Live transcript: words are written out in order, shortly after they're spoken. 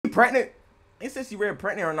pregnant? They said she Red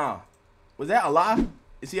pregnant or not? Was that a lie?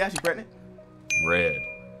 Is she actually pregnant? Red.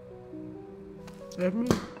 That's me.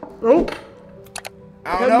 Oh.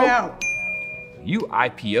 I don't know. Out. You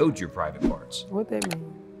IPO'd your private parts. What that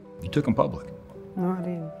mean? You took them public. No, I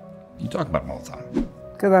didn't. You talk about them all the time.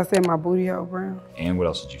 Cause I said my booty hole brown. And what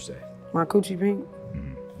else did you say? My coochie pink.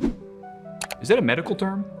 Is that a medical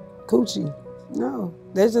term? Coochie. No,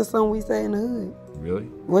 that's just something we say in the hood. Really?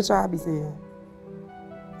 What y'all be saying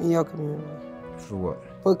in your community? For what?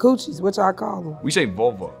 For coochies, what y'all call them? We say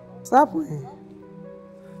vulva. Stop playing.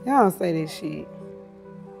 Y'all don't say this shit.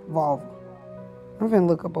 Vulva. I'm finna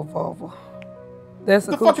look up a vulva. That's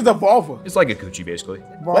a The fuck is a vulva? It's like a coochie, basically.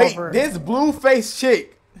 Wait, vulva. this blue face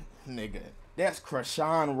chick, nigga, that's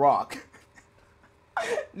Krishan Rock.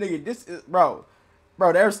 Nigga, this is bro.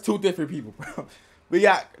 There's two different people, bro. We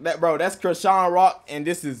got that, bro. That's Krishan Rock, and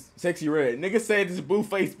this is SEXYY Red. Nigga said this blue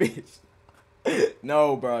face bitch.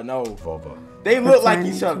 No, bro, no. Vulva. They look like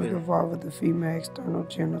each Pertaining to other. The vulva, the female external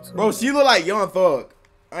genital. Bro, she look like Young Thug.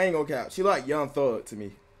 I ain't gonna cap. She look like Young Thug to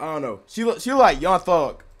me. I don't know. She look like Young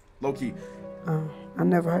Thug, low key. I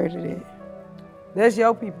never heard of that. That's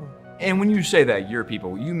your people. And when you say that, your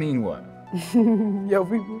people, you mean what? Your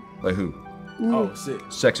people. Like who? Oh shit.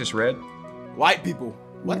 Sexist Red? White people.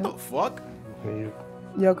 What Yeah. the fuck?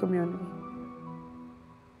 Your community.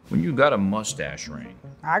 When you got a mustache ring.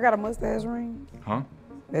 I got a mustache ring. Huh?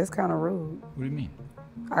 That's kind of rude. What do you mean?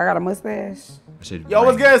 I got a mustache. I said Yo,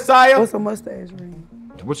 what's ring. good, Saya? What's a mustache ring?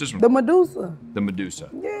 What's this one? The Medusa. The Medusa.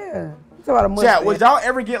 Yeah. It's about a mustache. Chat, would y'all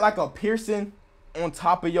ever get like a piercing on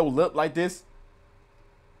top of your lip like this?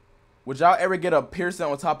 Would y'all ever get a piercing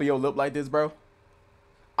on top of your lip like this, bro?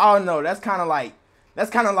 I don't know. That's kind of like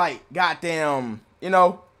goddamn, you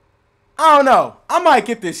know? I don't know. I might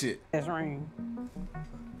get this shit. ring.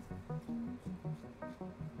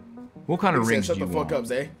 What kind of rings do Shut you the fuck want? up,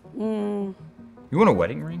 Zay. You want a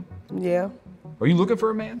wedding ring? Yeah. Are you looking for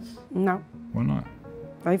a man? No. Why not?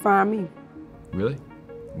 They find me Really?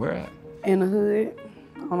 Where at? in the hood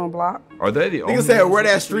on a block. Are they the only Nigga said, ones where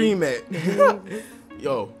that that stream at?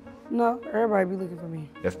 Yo. No, everybody be looking for me.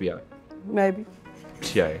 FBI? Maybe.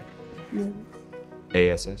 CIA? Maybe.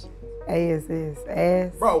 ASS? ASS.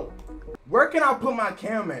 Ass. Bro, where can I put my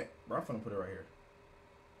cam at? Bro, I'm finna put it right here.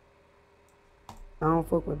 I don't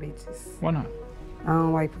fuck with bitches. Why not? I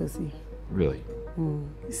don't like pussy. Really?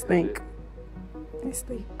 It stink. It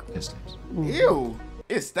stink. This things. Ew.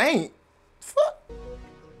 It stink. Fuck.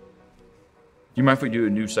 You mind if we do a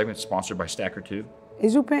new segment sponsored by Stacker 2?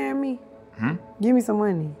 Is you paying me? Give me some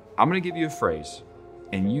money. I'm gonna give you a phrase,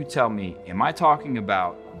 and you tell me, am I talking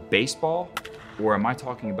about baseball or am I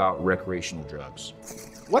talking about recreational drugs?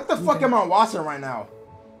 What the fuck am I watching right now?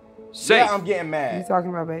 Say Yeah, I'm getting You mad. talking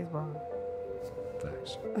about baseball?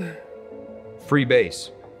 Facts. Free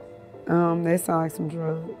base. That sounds like some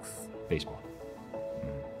drugs. Baseball.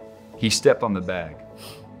 He stepped on the bag.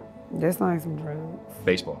 That sounds like some drugs.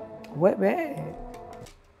 Baseball. What bag?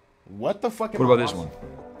 What the fuck am What I about this watching?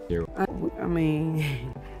 one? Here. I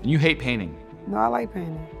mean, You hate painting. no, I like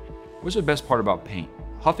painting. What's the best part about paint?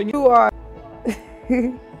 Huffing it? You are.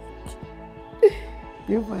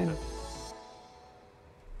 You funny.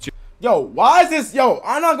 Yo, why is this? Yo,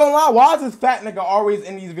 I'm not gonna lie. Why is this fat nigga always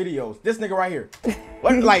in these videos? This nigga right here.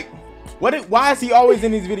 What? Like, what? Why is he always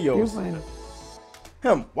in these You videos? funny.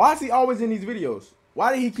 Him. Why is he always in these videos?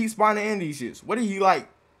 Why did he keep spawning in these shits? What did he like?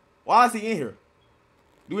 Why is he in here?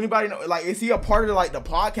 Do anybody know? Like, is he a part of like the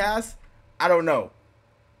podcast? I don't know.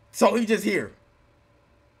 So he just here.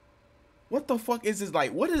 What the fuck is this?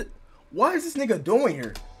 Like, why is this nigga doing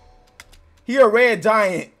here? He a red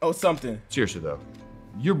giant or something. Seriously though,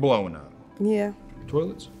 you're blowing up. Yeah,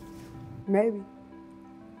 Toilets? maybe.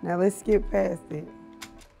 Now let's skip past it.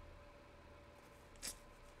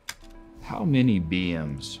 How many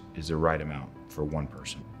BMs is the right amount for one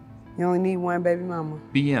person? You only need one baby mama.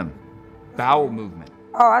 BM, bowel movement.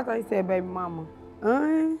 Oh, I thought you said baby mama.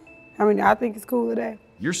 I mean, I think it's cool today.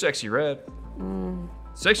 You're SEXYY Red.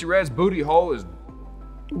 SEXYY Red's booty hole is,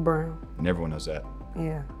 Brown. and everyone knows that.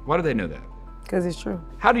 Yeah, Why do they know that? because it's true.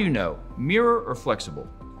 How do you know? Mirror or flexible?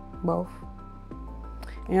 Both.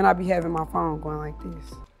 And I be having my phone going like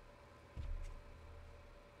this.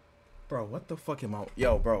 Bro, what the fuck am I?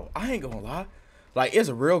 Yo, bro, I ain't gonna lie. Like, it's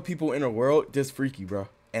real people in the world just freaky, bro.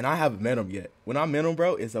 And I haven't met them yet. When I met them,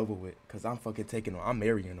 bro, it's over with. Because I'm fucking taking them. I'm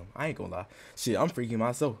marrying them. I ain't gonna lie. Shit, I'm freaking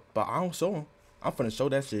myself. But I don't show them. I'm finna show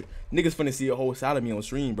that shit. Niggas finna see a whole side of me on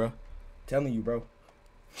stream, bro. Telling you, bro.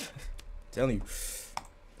 Telling you.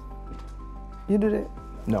 You do that?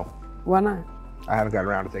 No, Why not? I haven't gotten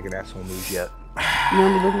around to taking asshole moves yet. You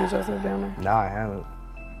don't be looking at yourself down there? No, I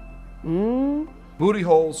haven't. Booty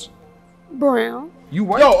holes. Brown. You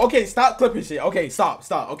white? Yo, okay, stop clipping shit. Okay, stop.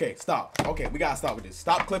 Okay, stop. Okay, we gotta stop with this.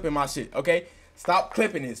 Stop clipping my shit, okay? Stop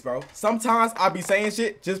clipping this, bro. Sometimes I be saying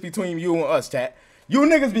shit just between you and us, chat. You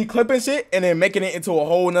niggas be clipping shit and then making it into a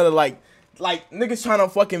whole nother, like niggas trying to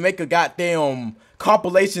fucking make a goddamn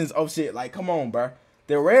compilations of shit. Like, come on, bro.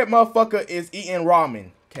 The red motherfucker is eating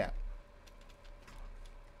ramen. Cap.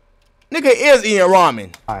 Nigga is eating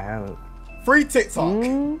ramen. I haven't. Free TikTok.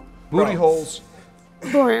 Booty holes.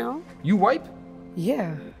 Brown. You wipe?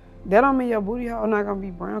 Yeah. That don't mean your booty hole not gonna be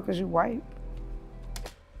brown because you white.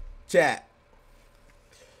 Chat.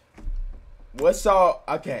 What's y'all?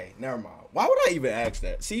 Okay, never mind. Why would I even ask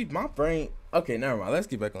that? See, my brain. Okay, never mind. Let's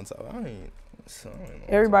get back on top. I don't know.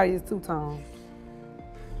 Everybody is two-tone.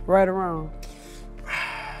 Right or wrong?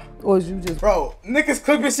 Or is you just... Bro, niggas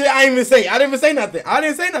clipping shit I didn't even say. I didn't even say nothing. I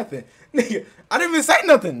didn't say nothing. Nigga, I didn't even say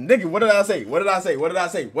nothing. Nigga, what did I say? What did I say? What did I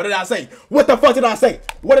say? What did I say? What the fuck did I say?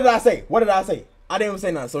 What did I say? What did I say? I didn't even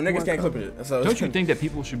say nothing, so niggas can't clip it. So, don't you think that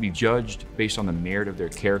people should be judged based on the merit of their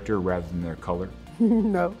character rather than their color?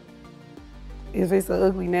 No. If it's an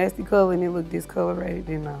ugly, nasty color and it look discolorated,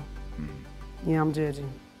 then no. Yeah, I'm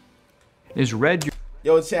judging. Is red your...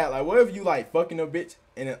 Yo, chat, like, what if you, like, fucking a bitch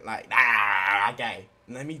and it, like, okay,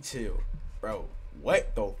 let me chill. Bro,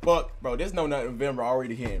 what the fuck? Bro, there's no November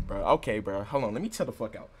already here, bro. Okay, bro, hold on, let me chill the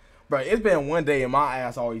fuck out. Bro, it's been one day and my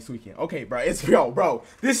ass all this weekend. Okay, bro, it's, bro,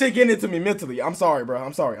 this shit getting into me mentally. I'm sorry, bro,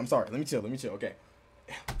 I'm sorry. Let me chill, okay.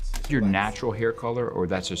 Your natural hair color or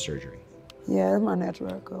that's a surgery? Yeah, that's my natural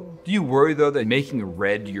hair color. Do you worry, though, that making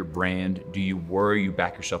red your brand, do you worry you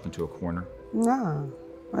back yourself into a corner? Nah,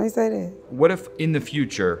 why you say that? What if in the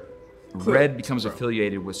future, red becomes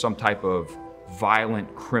affiliated with some type of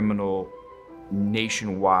violent criminal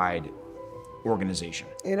nationwide organization?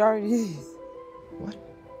 It already is. What?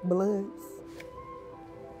 Bloods.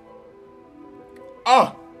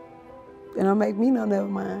 Oh! They don't make me no never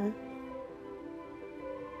mind.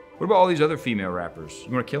 What about all these other female rappers?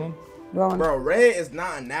 You want to kill them? Bro, red is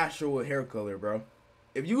not a natural hair color, bro.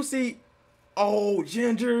 If you see, oh,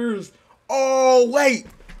 gingers. Oh, wait.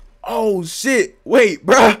 Oh, shit. Wait,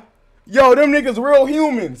 bro. Yo, them niggas real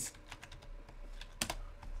humans.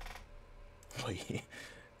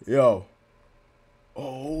 Yo.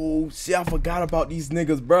 Oh, shit. I forgot about these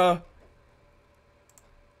niggas, bro.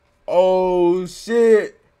 Oh,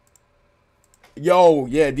 shit. Yo,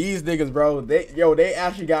 yeah, these niggas, bro. They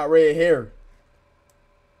actually got red hair.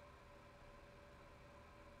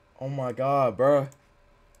 Oh my god, bro.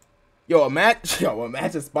 Yo,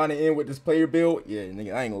 imagine spawning in with this player build. Yeah,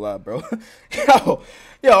 nigga, I ain't gonna lie, bro.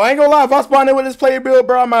 yo, I ain't gonna lie. If I spawn in with this player build,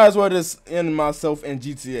 bro, I might as well just end myself in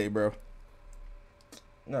GTA, bro.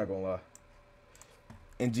 Not gonna lie.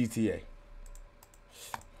 In GTA.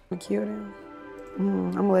 Kill them.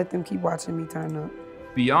 I'm gonna let them keep watching me turn up.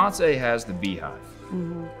 Beyonce has the beehive.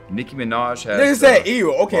 Nicki Minaj has. Nigga said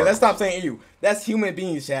ew. Okay, let's stop saying ew. That's human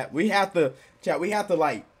beings, chat. We have to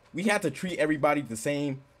treat everybody the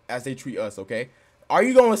same as they treat us, okay? Are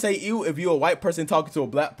you gonna say ew if you're a white person talking to a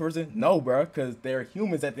black person? No, bro, because they're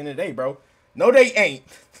humans at the end of the day, bro. No, they ain't.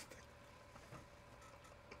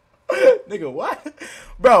 Nigga, what?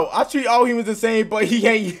 Bro, I treat all humans the same, but he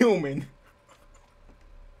ain't human.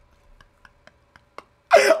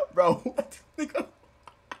 Bro, what? Nigga.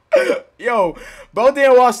 Yo, bro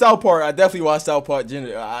didn't watch South Park. I definitely watched South Park.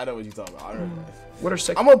 I know what you talking about. I don't know. What are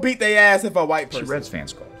sex? I'm gonna beat their ass if a white person. Reds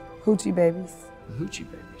fans called? Hoochie babies. The Hoochie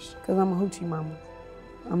babies. Cause I'm a hoochie mama.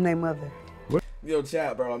 I'm their mother. What? Yo,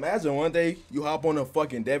 chat, bro. Imagine one day you hop on a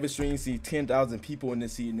fucking Dxvin stream, see 10,000 people in the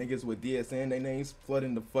see niggas with DSN, their names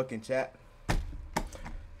flooding the fucking chat.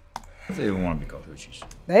 They don't want to be called Hoochies.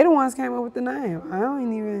 They the ones came up with the name. I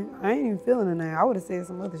ain't even feeling the name. I would have said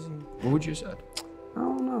some other shit. What would you have said? I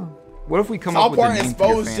don't know. What if we come up with a name for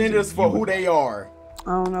your expose fans genders for who they are.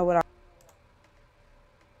 I don't know what I.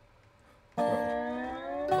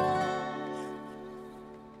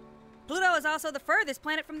 Pluto is also the furthest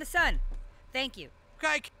planet from the sun. Thank you.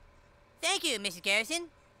 Thank you, Mrs. Garrison.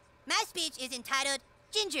 My speech is entitled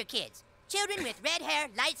Ginger Kids, Children with Red Hair,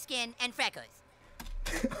 Light Skin, and Freckles.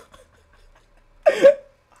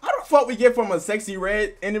 How the fuck we get from a Sexy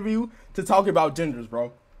Red interview to talking about genders,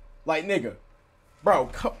 bro? Like, nigga.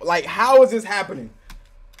 Bro, like, how is this happening?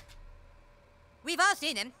 We've all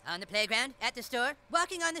seen them on the playground, at the store,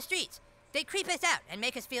 walking on the streets. They creep us out and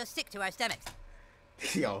make us feel sick to our stomachs.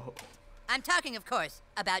 Yo. I'm talking, of course,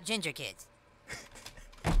 about ginger kids.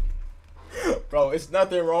 Bro, it's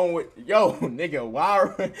nothing wrong with... Yo, nigga, why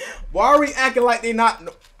are we acting like they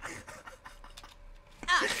not...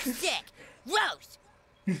 Ah, sick. Gross.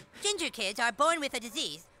 Ginger kids are born with a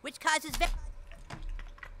disease which causes...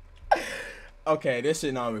 Okay, this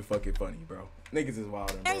shit not even fucking funny, bro. Niggas is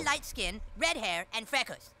wild. Very light skin, red hair, and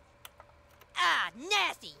freckles. Ah,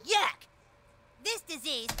 nasty, yuck! This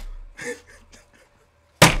disease...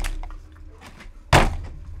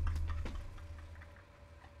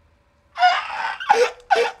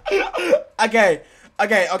 Okay,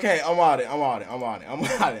 I'm on it,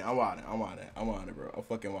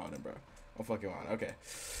 bro. I'm fucking on it. Okay.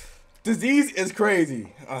 Disease is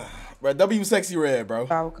crazy. Bro, SEXYY red, bro.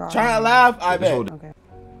 Trying to laugh, I bet. Okay.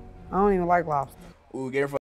 I don't even like lobster. Ooh, get it from